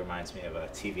actually reminds me of a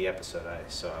TV episode I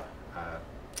saw, a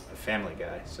Family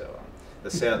Guy. So the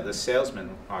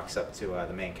salesman walks up to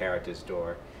the main character's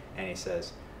door and he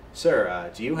says,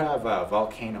 "Sir, do you have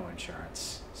volcano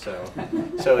insurance?" So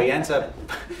he ends up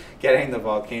getting the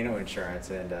volcano insurance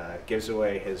and gives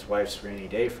away his wife's rainy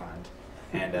day fund,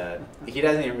 and he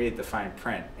doesn't even read the fine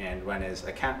print. And when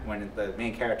the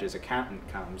main character's accountant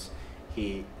comes,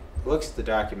 he looks at the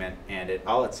document and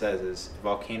all it says is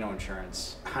volcano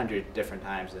insurance 100 different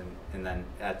times, and then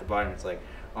at the bottom it's like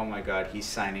oh my God, he's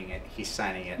signing it,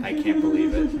 I can't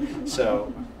believe it.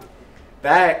 So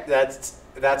that's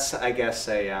I guess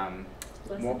a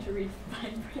Lesson to read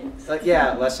fine print.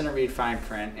 yeah, lesson to read fine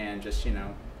print, and just, you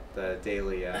know, the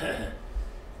daily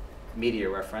media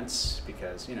reference,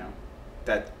 because, you know,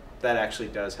 that actually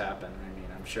does happen. I mean,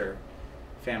 I'm sure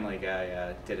Family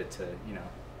Guy did it to, you know,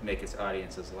 make its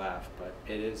audiences laugh, but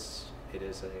it is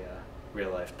a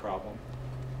real life problem.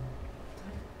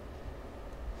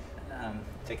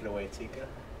 Take it away, Tika.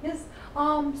 Yes.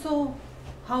 So,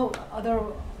 how other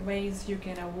ways you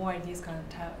can avoid these kind of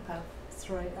thefts,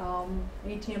 right?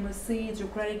 ATM receipts, your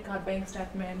credit card, bank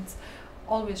statements,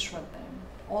 always shred them.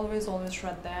 Always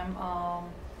shred them.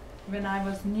 When I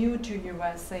was new to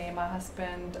USA, my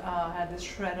husband had this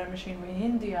shredder machine in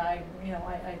India.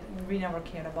 We never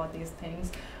cared about these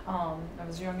things. I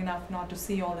was young enough not to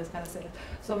see all this kind of stuff.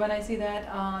 So when I see that,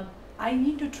 I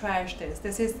need to trash this.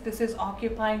 This is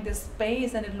occupying this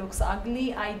space and it looks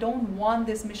ugly. I don't want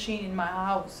this machine in my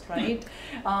house, right?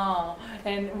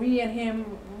 And we and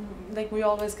him, like, we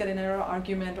always get in an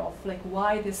argument of like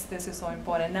why this is so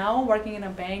important. Now working in a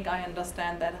bank, I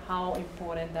understand that how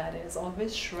important that is.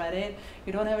 Always shred it.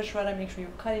 You don't have a shredder, make sure you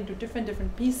cut into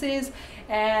different pieces.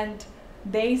 And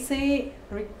they say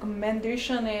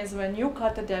recommendation is when you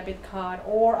cut a debit card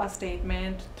or a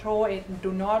statement, throw it.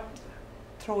 Do not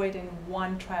throw it in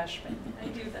one trash bin. I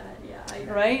do that,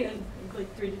 yeah. Right? In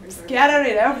like 3 different Scatter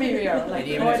it everywhere, like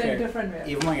And throw it in different ways.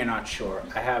 even when you're not sure,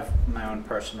 I have my own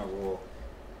personal rule.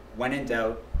 When in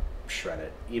doubt, shred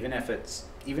it. Even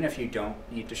if you don't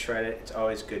need to shred it, it's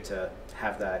always good to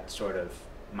have that sort of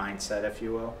mindset, if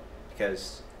you will,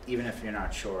 because even if you're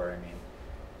not sure, I mean,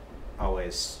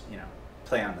 always, you know,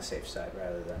 play on the safe side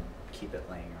rather than keep it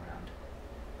laying around.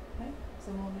 Okay,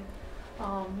 so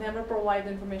never provide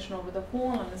the information over the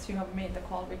phone unless you have made the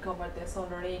call. We covered this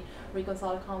already.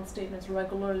 Reconcile account statements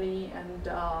regularly, and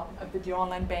with your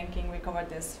online banking, we covered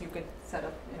this. You could set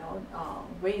up, you know,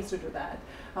 ways to do that.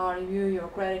 Review your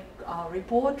credit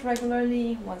report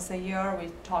regularly, once a year. We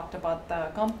talked about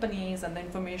the companies and the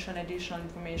information. Additional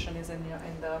information is in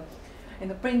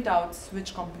the printouts,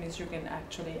 which companies you can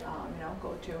actually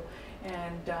go to.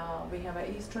 And we have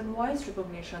an Eastern voice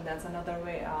recognition. That's another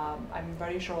way. I'm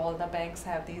very sure all the banks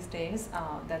have these days.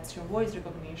 That's your voice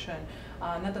recognition.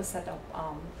 Another setup,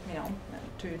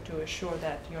 to assure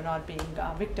that you're not being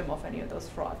a victim of any of those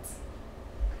frauds.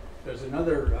 There's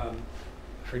another,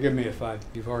 forgive me if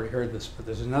you've already heard this, but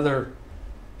there's another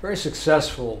very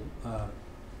successful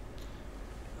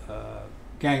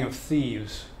gang of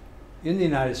thieves in the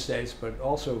United States, but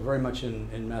also very much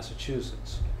in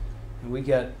Massachusetts. And we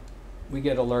get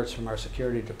alerts from our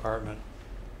security department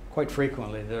quite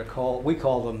frequently. We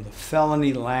call them the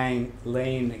felony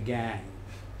lane gang.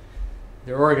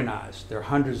 They're organized. There are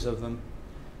hundreds of them.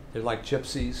 They're like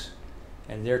gypsies,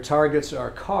 and their targets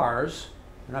are cars.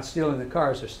 They're not stealing the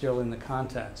cars, they're stealing the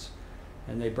contents.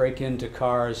 And they break into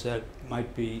cars that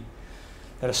might be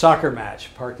at a soccer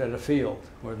match parked at a field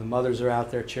where the mothers are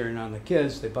out there cheering on the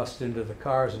kids. They bust into the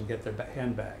cars and get their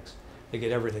handbags. They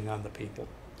get everything on the people.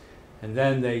 And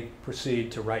then they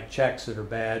proceed to write checks that are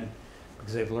bad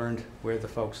because they've learned where the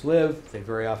folks live. They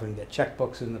very often get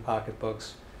checkbooks in the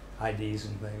pocketbooks, IDs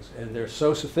and things. And they're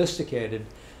so sophisticated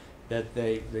that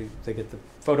they get the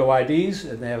photo IDs,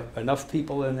 and they have enough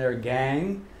people in their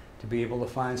gang to be able to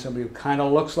find somebody who kind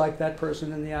of looks like that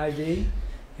person in the ID.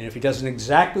 And if he doesn't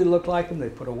exactly look like him, they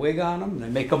put a wig on him, and they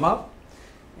make him up.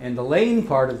 And the lane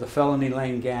part of the felony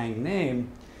lane gang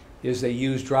name is they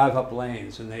use drive-up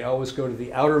lanes, and they always go to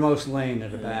the outermost lane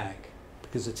at the back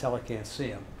because the teller can't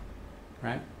see them,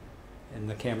 right? And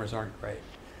the cameras aren't great.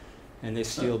 And they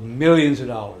steal millions of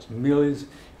dollars, millions,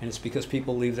 and it's because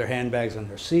people leave their handbags on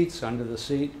their seats, under the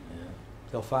seat.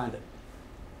 They'll find it.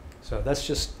 So that's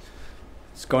just,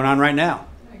 it's going on right now,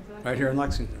 right here in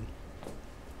Lexington.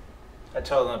 I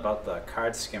told them about the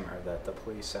card skimmer that the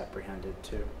police apprehended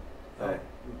too.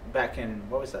 Back in,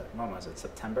 when was it,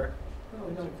 September? Oh,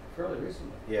 no, fairly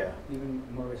recently. Yeah. Even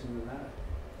more recent than that.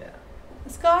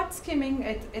 Yeah. Card skimming,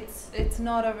 it's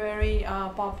not a very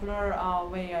popular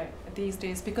way these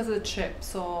days because of the chip.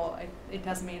 So it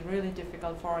has made really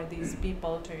difficult for these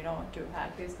people to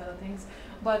hack these kind of things.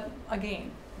 But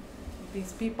again,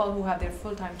 these people who have their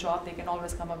full-time job, they can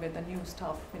always come up with the new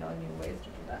stuff, new ways to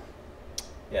do that.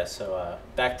 Yeah. So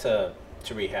back to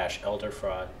rehash, elder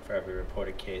fraud. For every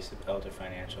reported case of elder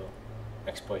financial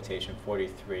exploitation,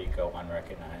 43 go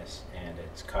unrecognized, and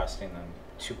it's costing them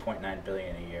 $2.9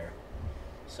 billion a year.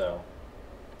 So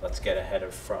let's get ahead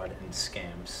of fraud and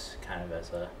scams, kind of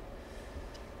as a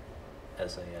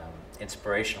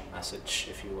inspirational message,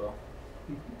 if you will.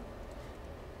 And,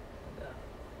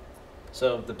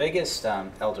 So the biggest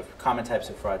common types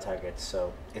of fraud targets,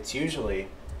 so it's usually,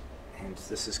 and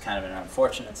this is kind of an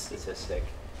unfortunate statistic,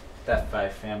 theft by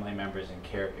family members and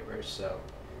caregivers. So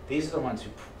these are the ones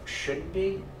who shouldn't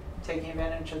be taking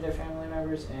advantage of their family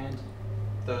members and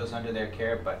those under their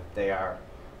care, but they are,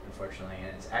 unfortunately. And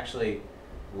it's actually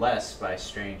less by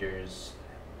strangers,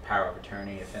 power of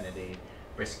attorney, affinity,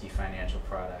 risky financial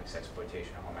products,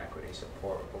 exploitation of home equity,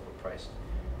 support, overpriced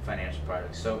financial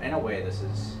products. So in a way, this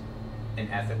is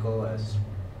unethical as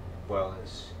well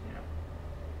as, you know,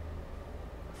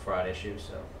 a fraud issue.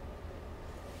 So.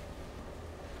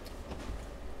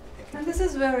 And this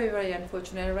is very, very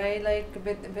unfortunate, right? Like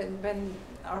when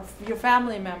your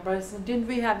family members, didn't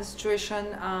we have a situation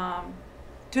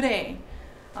today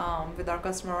with our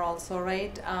customer also,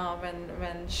 right?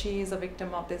 When she is a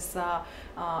victim of this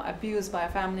abuse by a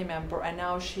family member, and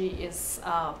now she is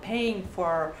paying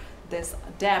for this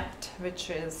debt, which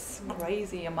is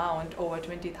crazy amount, over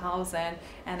 20,000,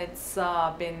 and it's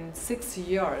been 6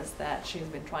 years that she's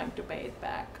been trying to pay it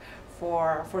back.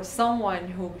 For someone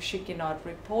who she cannot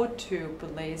report to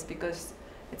police because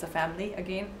it's a family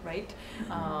again, right?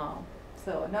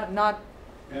 So not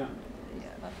Yeah.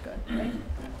 not good, right?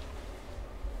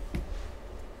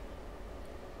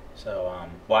 So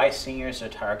why seniors are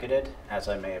targeted, as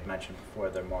I may have mentioned before,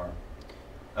 they're more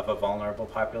of a vulnerable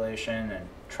population and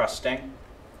trusting.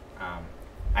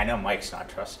 I know Mike's not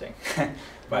trusting,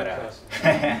 but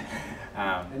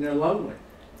And they're lonely.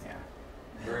 Yeah.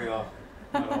 Very often.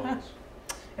 Not always.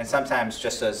 And sometimes,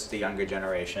 just as the younger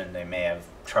generation, they may have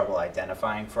trouble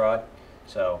identifying fraud.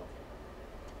 So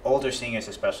older seniors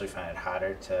especially find it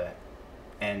harder to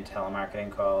end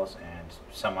telemarketing calls and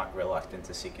somewhat reluctant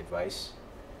to seek advice.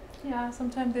 Yeah,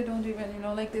 sometimes they don't even,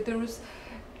 like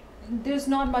there's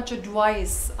not much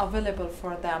advice available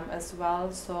for them as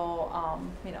well. So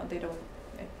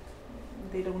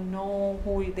they don't know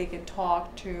who they can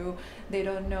talk to. They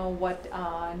don't know what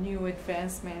new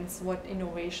advancements, what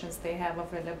innovations they have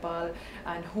available,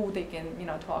 and who they can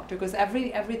talk to. Because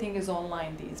everything is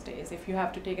online these days. If you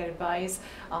have to take advice,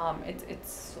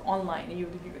 it's online. You're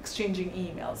exchanging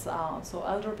emails. So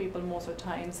elder people, most of the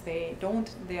times they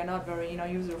are not very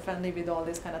user friendly with all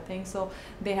this kind of things. So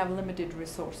they have limited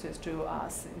resources to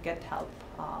get help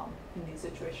in these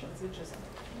situations, which is.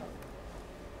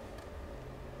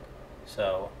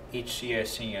 So each year,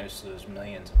 seniors lose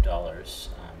millions of dollars,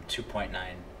 2.9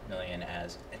 billion,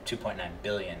 as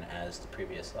the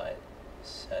previous slide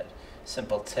said.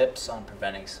 Simple tips on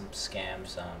preventing some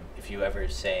scams. If you ever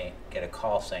get a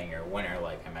call saying you're a winner,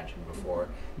 like I mentioned before,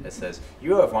 that says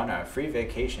you have won a free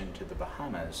vacation to the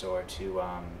Bahamas or to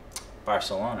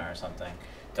Barcelona or something,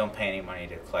 don't pay any money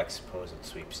to collect supposed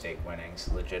sweepstake winnings.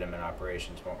 Legitimate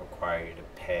operations won't require you to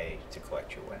pay to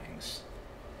collect your winnings.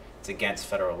 It's against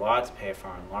federal law to pay a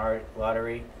foreign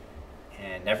lottery,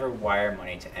 and never wire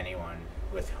money to anyone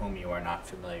with whom you are not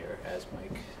familiar, as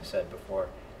Mike said before.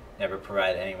 Never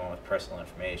provide anyone with personal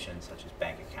information such as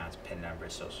bank accounts, PIN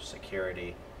numbers, social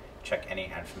security. Check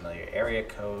any unfamiliar area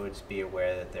codes. Be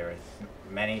aware that there are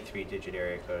many 3-digit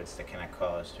area codes that connect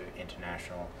callers to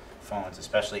international phones,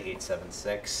 especially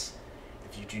 876.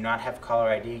 If you do not have caller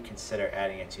ID, consider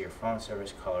adding it to your phone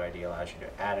service. Caller ID allows you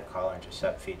to add a caller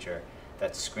intercept feature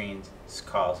that screens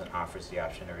calls and offers the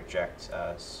option to reject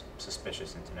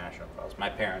suspicious international calls. My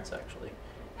parents actually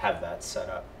have that set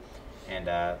up. And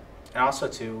also,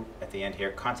 too, at the end here,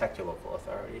 contact your local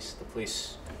authorities. The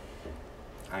police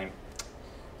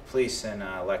in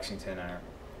Lexington are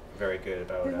very good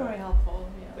about. They're very helpful.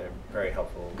 Yeah. They're very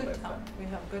helpful. Good with, town. We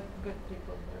have good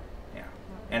people there.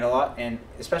 Yeah, and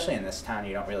especially in this town,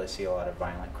 you don't really see a lot of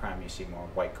violent crime. You see more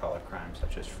white-collar crime,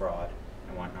 such as fraud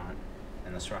and whatnot,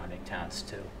 in the surrounding towns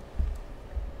too.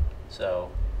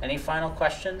 So, any final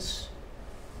questions?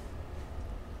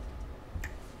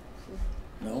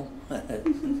 No?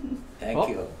 Thank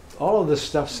you. All of this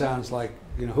stuff sounds like,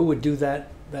 who would do that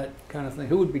kind of thing?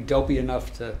 Who would be dopey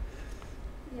enough to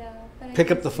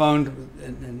pick up the phone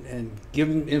and give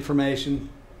them information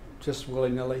just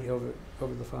willy-nilly over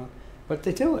the phone? But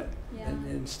they do it. Yeah.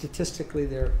 And statistically,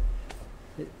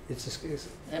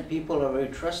 And people are very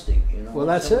trusting, Well,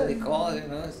 that's somebody it. calls,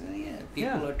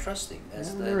 people are trusting.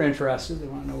 They're interested. They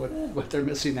want to know what they're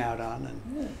missing out on,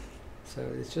 and so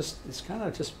it's kind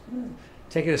of just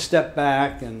taking a step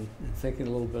back and thinking a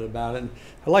little bit about it. And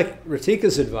I like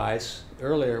Ratika's advice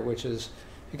earlier, which is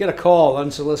you get a call,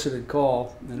 unsolicited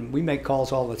call, and we make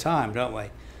calls all the time, don't we?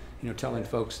 Telling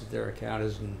folks that their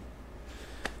account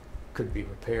could be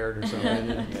repaired or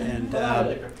something. and We're not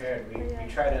really prepared. We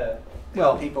try to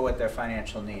help people with their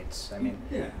financial needs. I mean,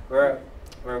 we're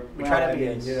we try to be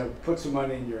as, you know, put some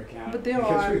money in your account. But there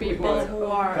because are we people wanna who cover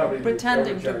are your pretending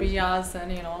to overcharges. be us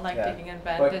and, you know, like Yeah. taking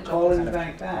advantage But calling of the us.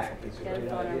 bank back is a Get a great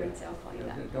phone or idea. retail call you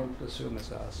back. Don't assume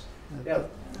it's us. yeah,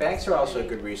 banks are also a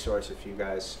good resource if you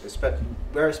guys,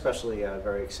 we're especially a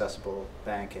very accessible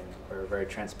bank and we're a very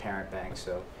transparent bank,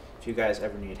 so if you guys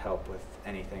ever need help with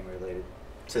anything related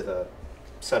to the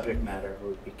subject matter,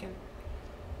 we can,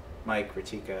 Mike,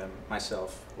 Ritika, and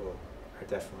myself are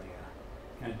definitely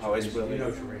And always Teresa, willing. You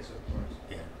know Teresa, of course.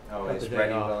 Yeah, always the day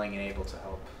ready, off. willing, and able to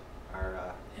help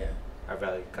yeah. our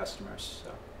valued customers.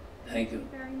 So. Thank you.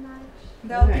 Very much.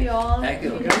 That'll be Thanks. all. Thank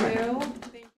you. Thank you.